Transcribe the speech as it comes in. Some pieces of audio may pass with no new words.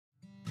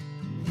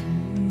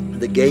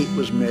the gate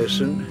was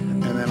missing,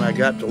 and then I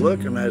got to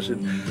look and I said,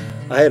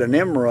 I had an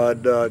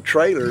Emerald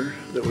trailer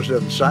that was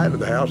on the side of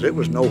the house. It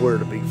was nowhere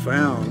to be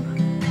found.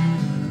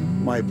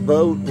 My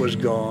boat was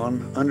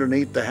gone.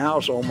 Underneath the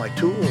house, all my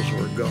tools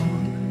were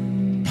gone.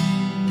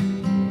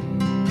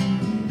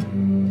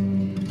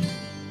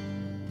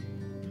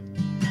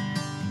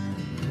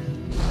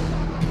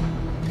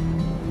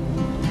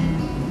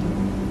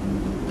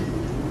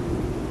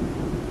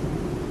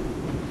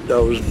 I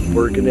was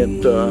working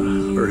at,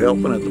 or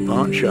helping at the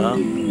pawn shop,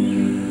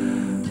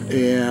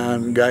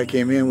 and a guy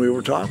came in, we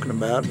were talking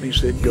about it, and he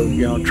said, go,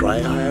 try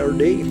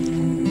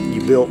IRD.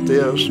 You built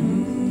this,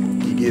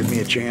 you give me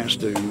a chance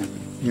to,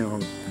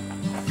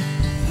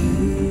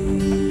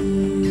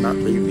 not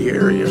leave the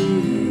area.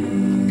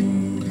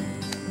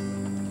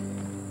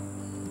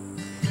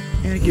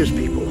 And it gives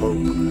people hope.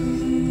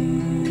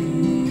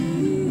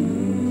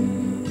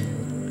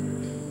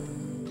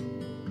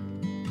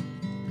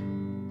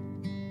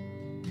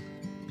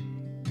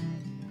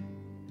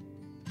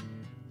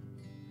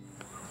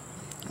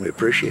 We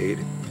appreciate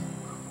it,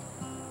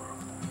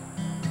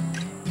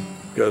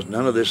 because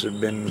none of this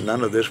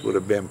would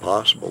have been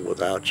possible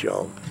without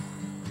y'all.